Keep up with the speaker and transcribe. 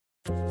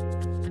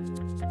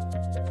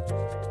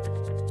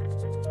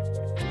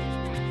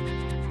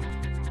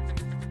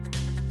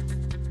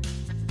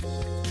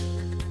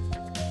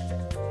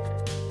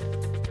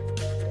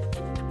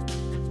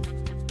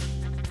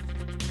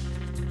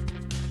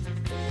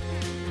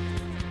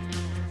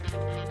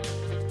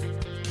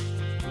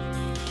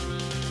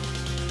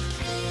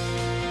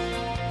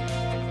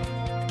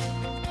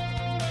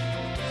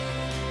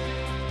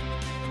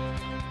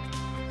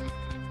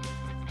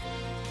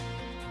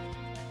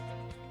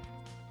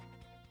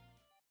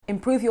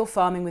Improve your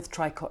farming with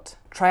Tricot.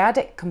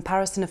 Triadic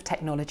comparison of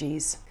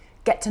technologies.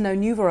 Get to know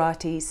new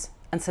varieties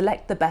and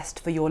select the best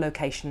for your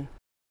location.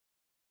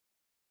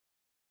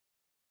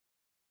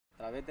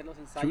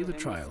 Through the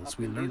trials,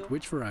 we learned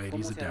which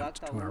varieties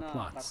adapt to our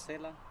plots.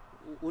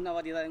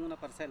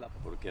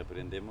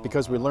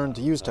 Because we learned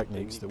to use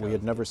techniques that we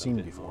had never seen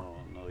before.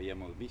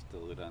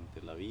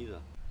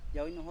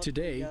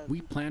 Today,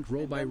 we plant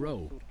row by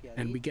row,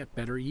 and we get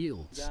better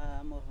yields.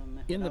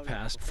 In the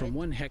past, from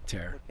 1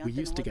 hectare, we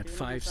used to get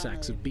 5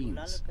 sacks of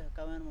beans.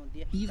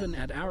 Even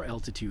at our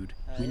altitude,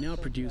 we now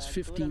produce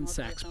 15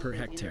 sacks per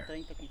hectare.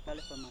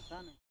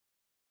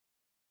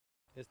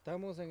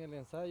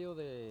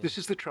 This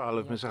is the trial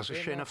of Ms.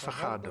 Azucena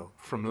Fajardo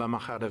from La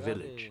Majada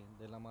village.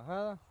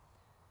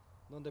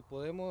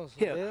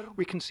 Here,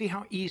 we can see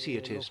how easy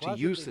it is to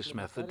use this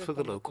method for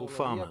the local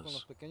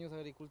farmers.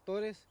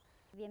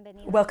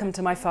 Welcome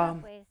to my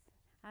farm.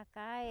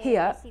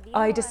 Here,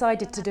 I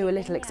decided to do a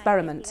little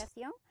experiment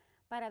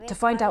to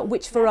find out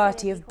which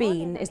variety of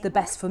bean is the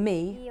best for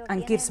me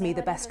and gives me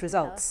the best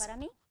results.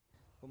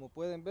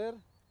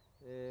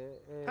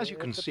 As you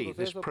can see,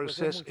 this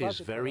process is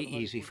very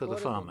easy for the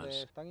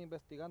farmers.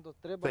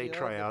 They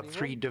try out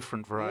 3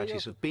 different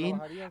varieties of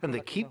bean and they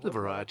keep the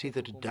variety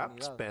that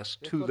adapts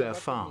best to their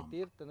farm.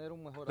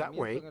 That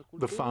way,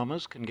 the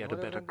farmers can get a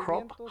better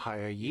crop,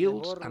 higher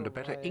yields and a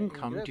better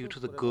income due to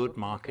the good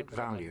market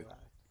value.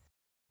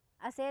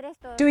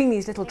 Doing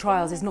these little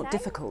trials is not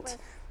difficult.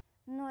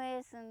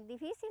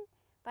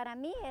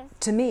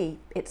 To me,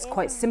 it's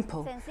quite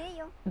simple.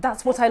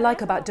 That's what I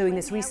like about doing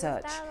this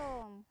research.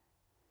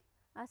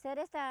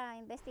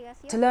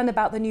 To learn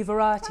about the new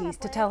varieties,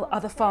 to tell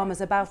other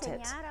farmers about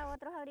it.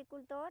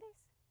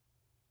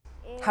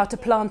 How to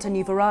plant a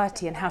new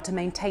variety and how to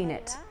maintain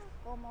it.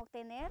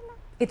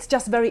 It's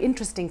just very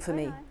interesting for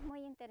me.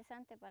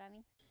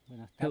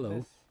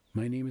 Hello,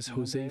 my name is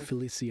Jose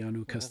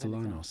Feliciano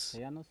Castellanos.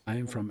 I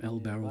am from El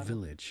Barro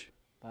village.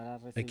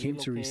 I came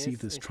to receive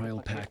this trial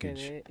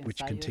package,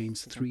 which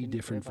contains 3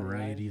 different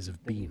varieties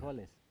of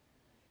bean.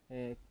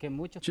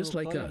 Just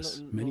like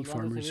us, many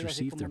farmers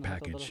receive their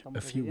package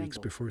a few weeks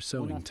before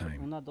sowing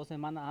time.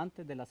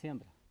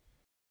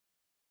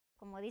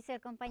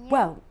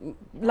 Well,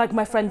 like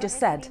my friend just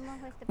said,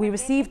 we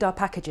received our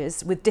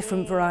packages with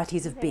different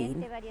varieties of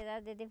bean.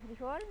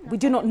 We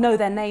do not know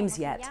their names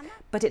yet,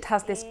 but it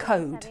has this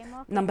code,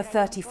 number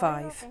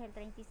 35.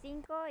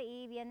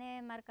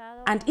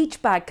 And each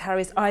bag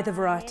carries either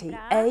variety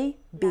A,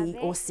 B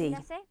or C.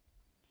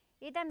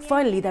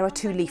 Finally, there are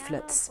 2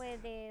 leaflets.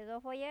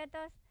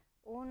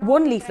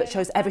 One leaflet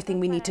shows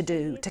everything we need to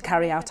do to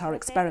carry out our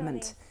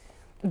experiment.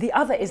 The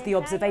other is the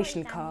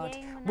observation card,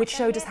 which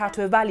showed us how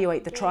to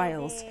evaluate the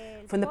trials,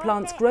 from the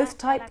plant's growth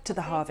type to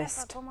the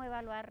harvest.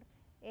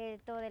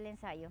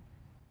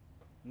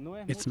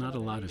 It's not a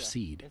lot of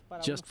seed,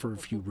 just for a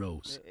few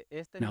rows.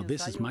 Now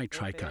this is my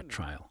Tricot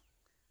trial.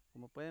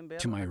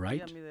 To my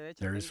right,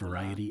 there is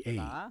variety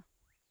A.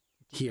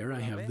 Here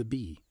I have the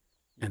B,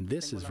 and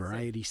this is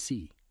variety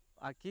C.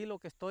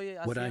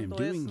 What I am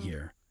doing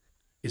here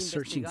is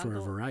searching for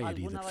a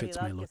variety that fits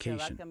my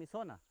location.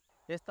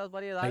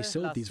 I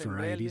sowed these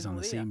varieties on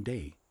the same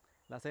day.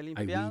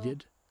 I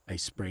weeded, I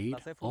sprayed,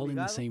 all in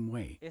the same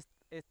way.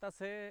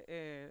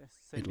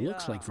 It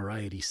looks like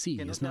variety C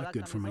is not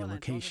good for my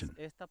location.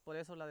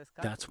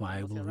 That's why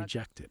I will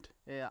reject it.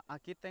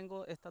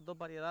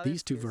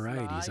 These 2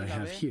 varieties I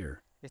have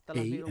here,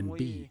 A and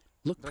B,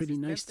 look pretty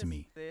nice to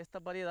me.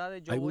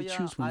 I will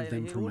choose one of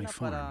them for my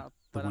farm,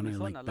 the one I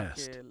like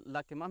best.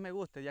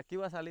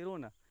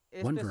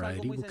 One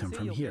variety will come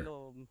from here.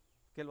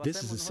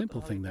 This is a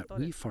simple thing that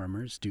we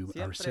farmers do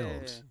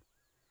ourselves.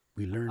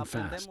 We learn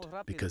fast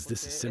because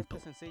this is simple.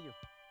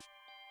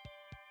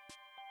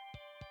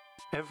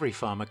 Every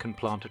farmer can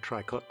plant a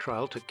Tricot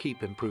trial to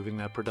keep improving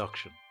their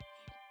production.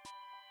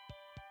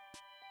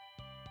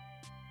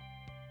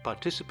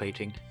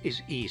 Participating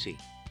is easy.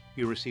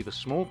 You receive a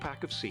small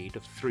pack of seed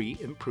of 3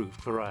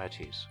 improved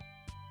varieties.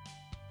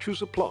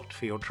 Choose a plot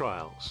for your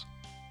trials.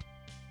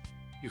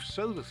 You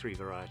sow the 3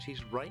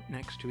 varieties right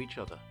next to each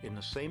other in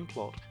the same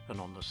plot and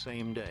on the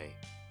same day.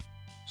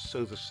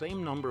 Sow the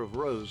same number of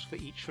rows for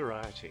each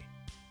variety.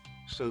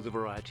 Sow the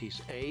varieties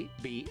A,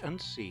 B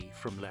and C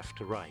from left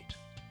to right.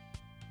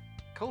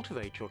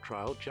 Cultivate your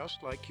trial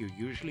just like you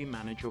usually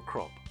manage your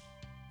crop.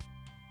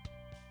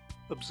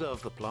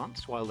 Observe the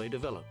plants while they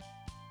develop.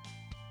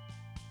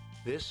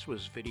 This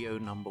was video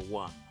number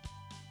 1.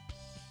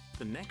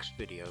 The next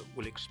video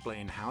will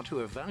explain how to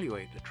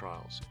evaluate the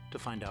trials to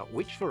find out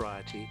which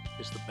variety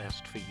is the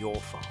best for your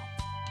farm.